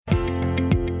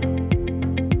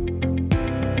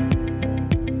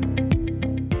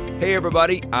Hey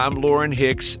everybody, I'm Lauren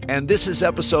Hicks, and this is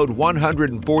episode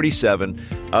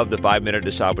 147 of the 5-Minute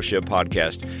Discipleship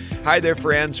Podcast. Hi there,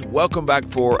 friends. Welcome back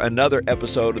for another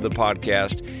episode of the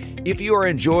podcast. If you are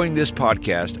enjoying this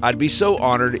podcast, I'd be so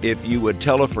honored if you would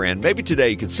tell a friend. Maybe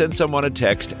today you could send someone a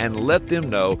text and let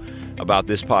them know about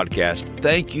this podcast.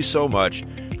 Thank you so much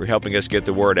for helping us get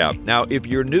the word out. Now, if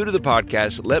you're new to the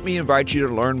podcast, let me invite you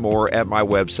to learn more at my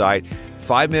website,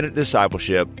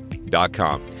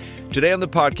 5minutediscipleship.com. Today on the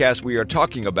podcast, we are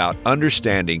talking about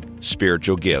understanding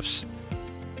spiritual gifts.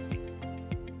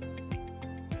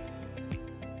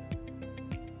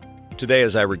 Today,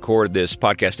 as I record this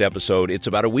podcast episode, it's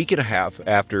about a week and a half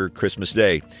after Christmas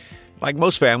Day. Like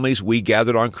most families, we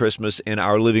gathered on Christmas in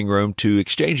our living room to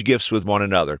exchange gifts with one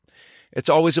another. It's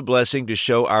always a blessing to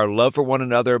show our love for one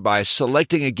another by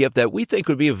selecting a gift that we think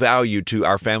would be of value to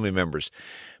our family members.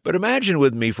 But imagine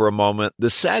with me for a moment the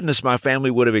sadness my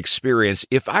family would have experienced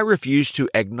if I refused to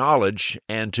acknowledge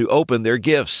and to open their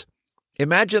gifts.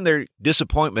 Imagine their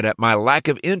disappointment at my lack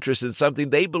of interest in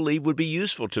something they believe would be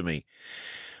useful to me.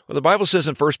 Well, the Bible says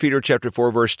in 1 Peter chapter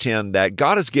 4, verse 10, that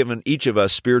God has given each of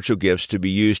us spiritual gifts to be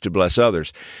used to bless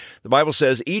others. The Bible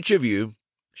says each of you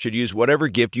should use whatever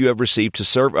gift you have received to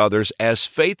serve others as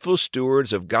faithful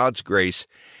stewards of God's grace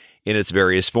in its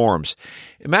various forms.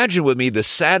 Imagine with me the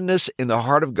sadness in the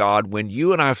heart of God when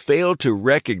you and I fail to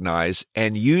recognize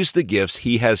and use the gifts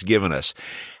He has given us.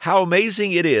 How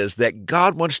amazing it is that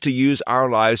God wants to use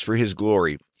our lives for His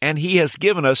glory, and He has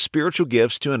given us spiritual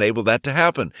gifts to enable that to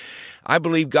happen. I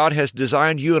believe God has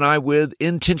designed you and I with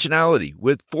intentionality,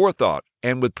 with forethought,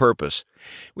 and with purpose.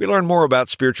 We learn more about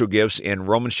spiritual gifts in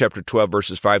Romans chapter 12,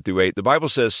 verses 5 through 8. The Bible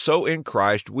says, "So in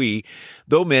Christ we,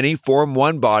 though many, form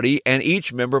one body, and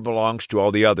each member belongs to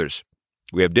all the others.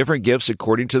 We have different gifts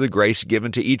according to the grace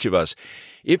given to each of us.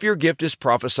 If your gift is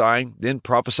prophesying, then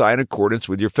prophesy in accordance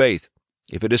with your faith.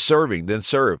 If it is serving, then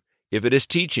serve. If it is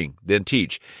teaching, then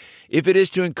teach. If it is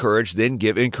to encourage, then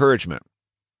give encouragement.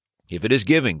 If it is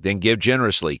giving, then give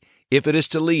generously. If it is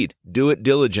to lead, do it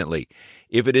diligently.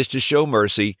 If it is to show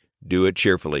mercy, do it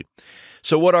cheerfully."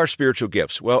 So what are spiritual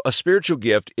gifts? Well, a spiritual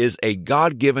gift is a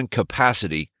God-given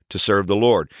capacity to serve the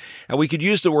Lord. And we could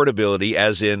use the word ability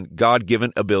as in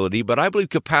God-given ability, but I believe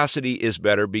capacity is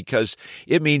better because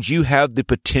it means you have the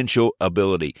potential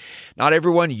ability. Not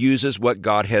everyone uses what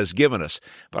God has given us,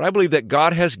 but I believe that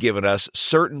God has given us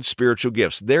certain spiritual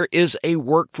gifts. There is a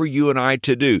work for you and I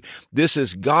to do. This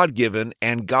is God-given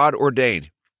and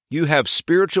God-ordained. You have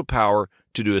spiritual power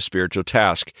to do a spiritual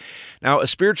task. Now, a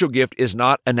spiritual gift is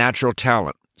not a natural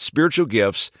talent. Spiritual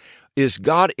gifts is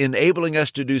God enabling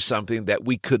us to do something that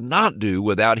we could not do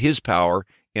without His power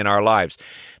in our lives.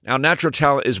 Now, natural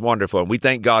talent is wonderful, and we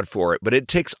thank God for it, but it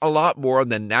takes a lot more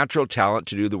than natural talent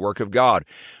to do the work of God.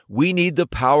 We need the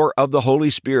power of the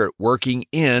Holy Spirit working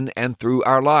in and through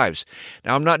our lives.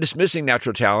 Now, I'm not dismissing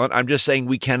natural talent. I'm just saying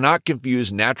we cannot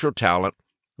confuse natural talent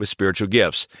with spiritual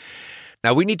gifts.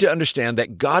 Now, we need to understand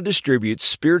that God distributes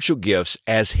spiritual gifts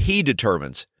as He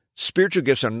determines. Spiritual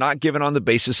gifts are not given on the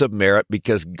basis of merit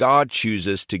because God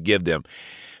chooses to give them.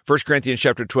 1 Corinthians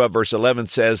chapter 12, verse 11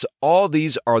 says, "All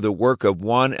these are the work of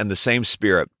one and the same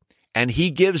Spirit, and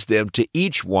He gives them to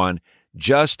each one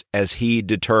just as He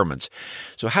determines."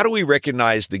 So how do we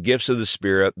recognize the gifts of the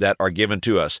Spirit that are given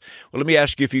to us? Well, let me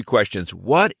ask you a few questions.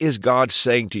 What is God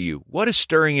saying to you? What is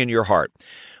stirring in your heart?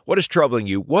 What is troubling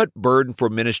you? What burden for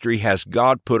ministry has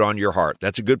God put on your heart?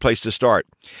 That's a good place to start.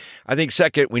 I think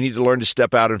second, we need to learn to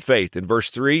step out in faith. In verse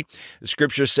 3, the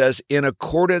scripture says, "In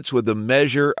accordance with the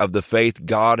measure of the faith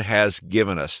God has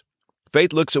given us."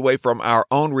 Faith looks away from our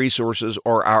own resources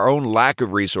or our own lack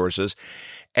of resources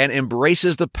and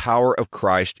embraces the power of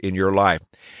Christ in your life.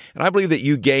 And I believe that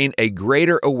you gain a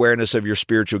greater awareness of your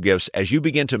spiritual gifts as you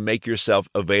begin to make yourself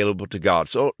available to God.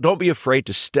 So don't be afraid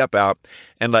to step out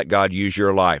and let God use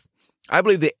your life. I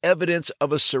believe the evidence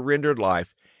of a surrendered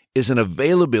life is an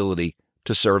availability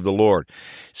to serve the Lord.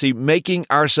 See, making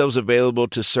ourselves available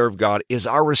to serve God is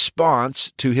our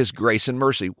response to His grace and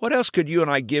mercy. What else could you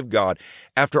and I give God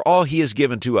after all He has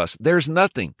given to us? There's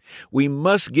nothing. We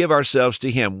must give ourselves to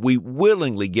Him. We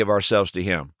willingly give ourselves to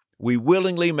Him. We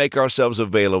willingly make ourselves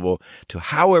available to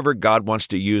however God wants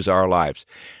to use our lives.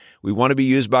 We want to be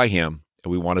used by Him,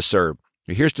 and we want to serve.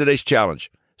 Here's today's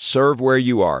challenge. Serve where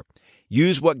you are.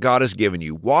 Use what God has given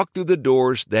you. Walk through the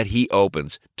doors that He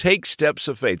opens. Take steps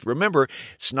of faith. Remember,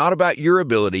 it's not about your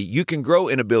ability. You can grow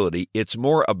in ability. It's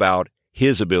more about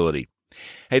His ability.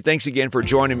 Hey, thanks again for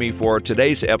joining me for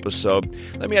today's episode.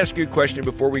 Let me ask you a question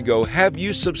before we go. Have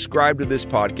you subscribed to this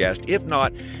podcast? If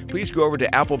not, please go over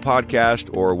to Apple Podcast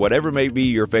or whatever may be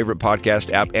your favorite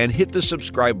podcast app and hit the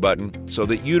subscribe button so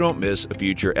that you don't miss a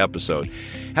future episode.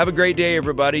 Have a great day,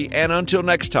 everybody, and until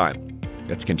next time,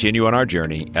 let's continue on our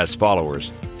journey as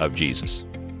followers of Jesus.